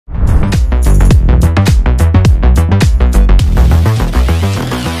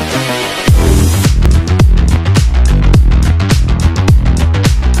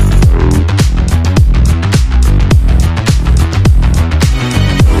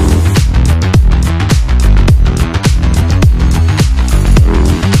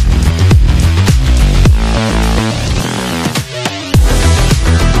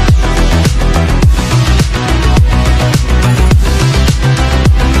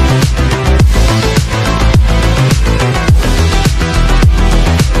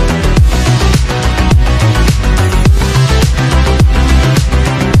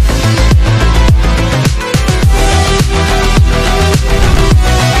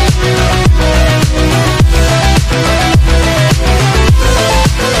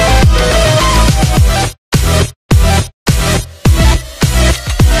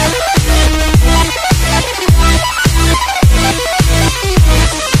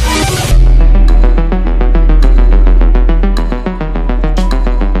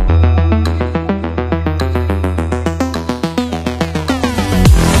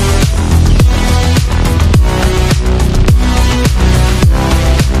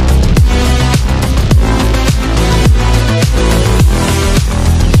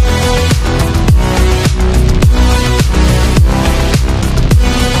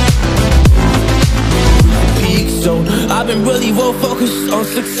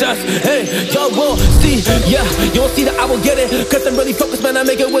success. Hey, y'all will see, yeah, you won't see that I will get it. Cause I'm really focused, man, I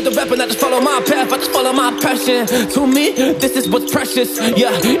make it with the rap and I just follow my path, I just follow my passion. To me, this is what's precious,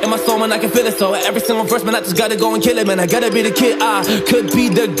 yeah, in my soul, man, I can feel it. So every single verse, man, I just gotta go and kill it, man. I gotta be the kid, I could be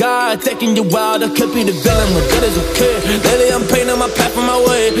the guy taking you wild, I could be the villain, but that is okay. Lately I'm painting my path on my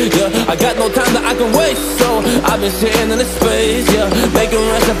way, yeah, I got no time that I can waste. So I've been sitting in the space, yeah, making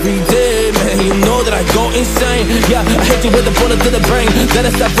rest every day, man. You know that I go insane, yeah, I hit you with a bullet to the brain. Let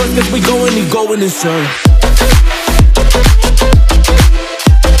us stop first, cause we going insane.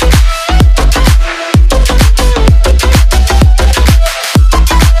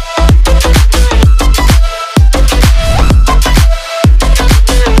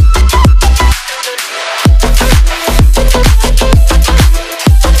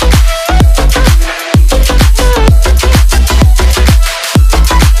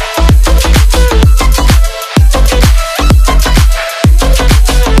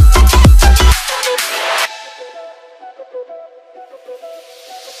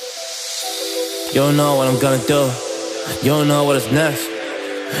 You don't know what I'm gonna do, you don't know what is next.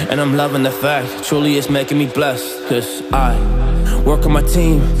 And I'm loving the fact, truly it's making me blessed. Cause I work on my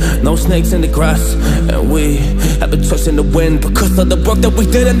team, no snakes in the grass. And we have been trust in the wind because of the work that we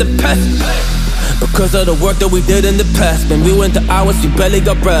did in the past. Because of the work that we did in the past. Man, we went to hours, we barely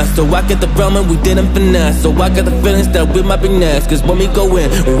got rest. So I get the realm and we didn't finesse. So I got the feelings that we might be next. Cause when we go in,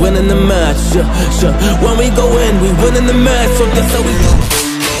 we win in the match, When we go in, we win in the match. So that's how we go.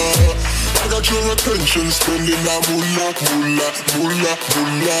 Your attention, spending that moolah, moolah, moolah,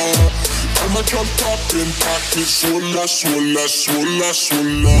 moolah. I'm a drop top in pocket, swolla, swolla, swolla,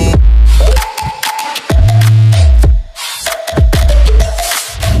 swolla.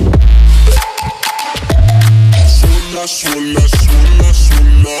 Swolla, swolla, swolla,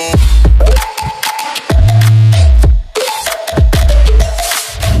 swolla.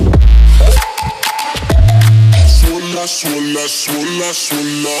 Swolla, swolla, swolla,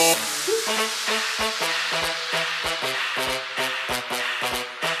 swolla.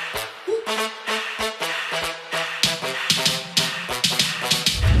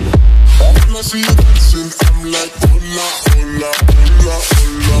 When I see you dancing, I'm like, hola, hola, hola,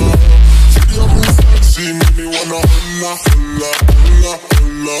 hola. See you move fancy, make me wanna hola, hola, hola,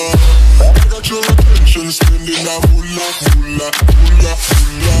 hola. I got your attention, spending that moolah, moolah, moolah,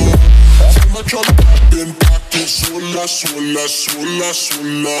 moolah. I'm a drop top in pocket, swolla, swolla, swolla,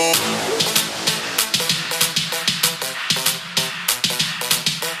 swolla.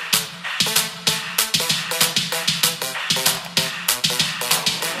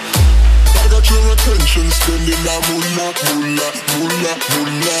 Your attention, spending that moolah, moolah, moolah,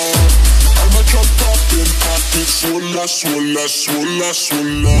 moolah. I'm a drop top in pocket, swolla, swolla, swolla,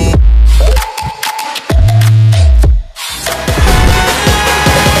 swolla.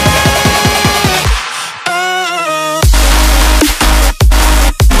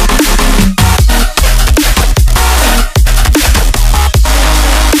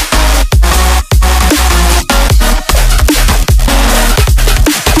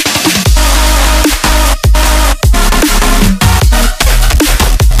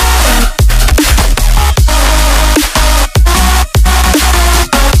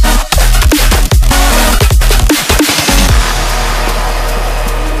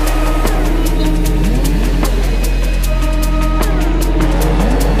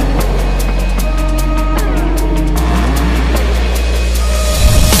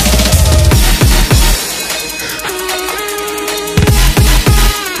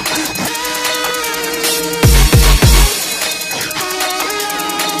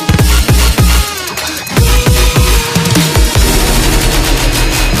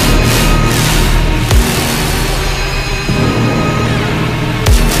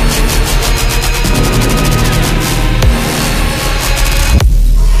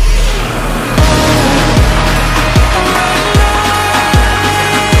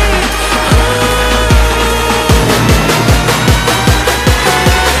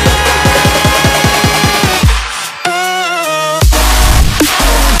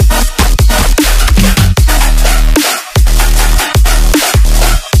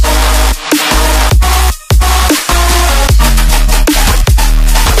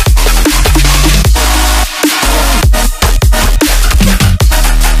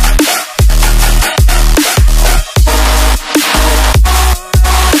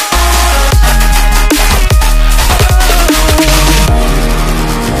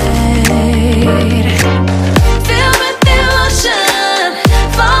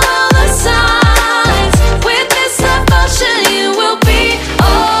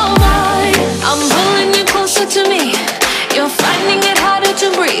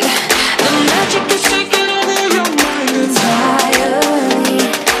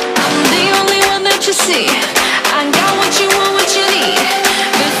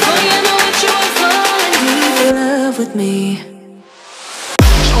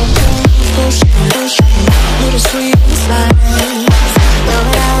 little sweet inside.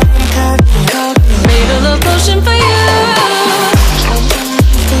 Made a love potion for you.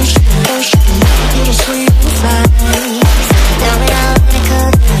 Little sweet inside.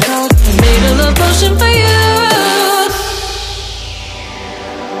 Made a love potion for you.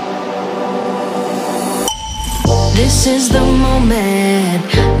 This is the moment,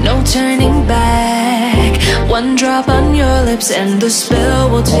 no turning back. One drop on your lips and the spell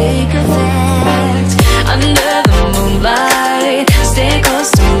will take effect. Under the moonlight, stay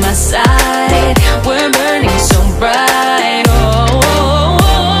close to my side. We're burning so bright. Oh, oh,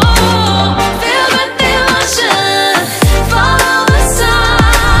 oh. Feel the emotion, follow the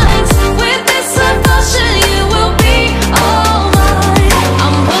signs. With this devotion, you will be all mine.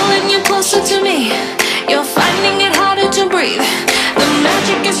 I'm pulling you closer to me. You're finding it harder to breathe. The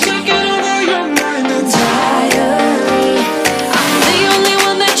magic is taking over your mind entirely. I'm the only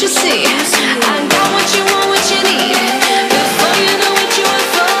one that you see. I got what you want, what you need. Before you know it, you are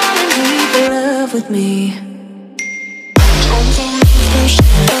falling deep in love with me.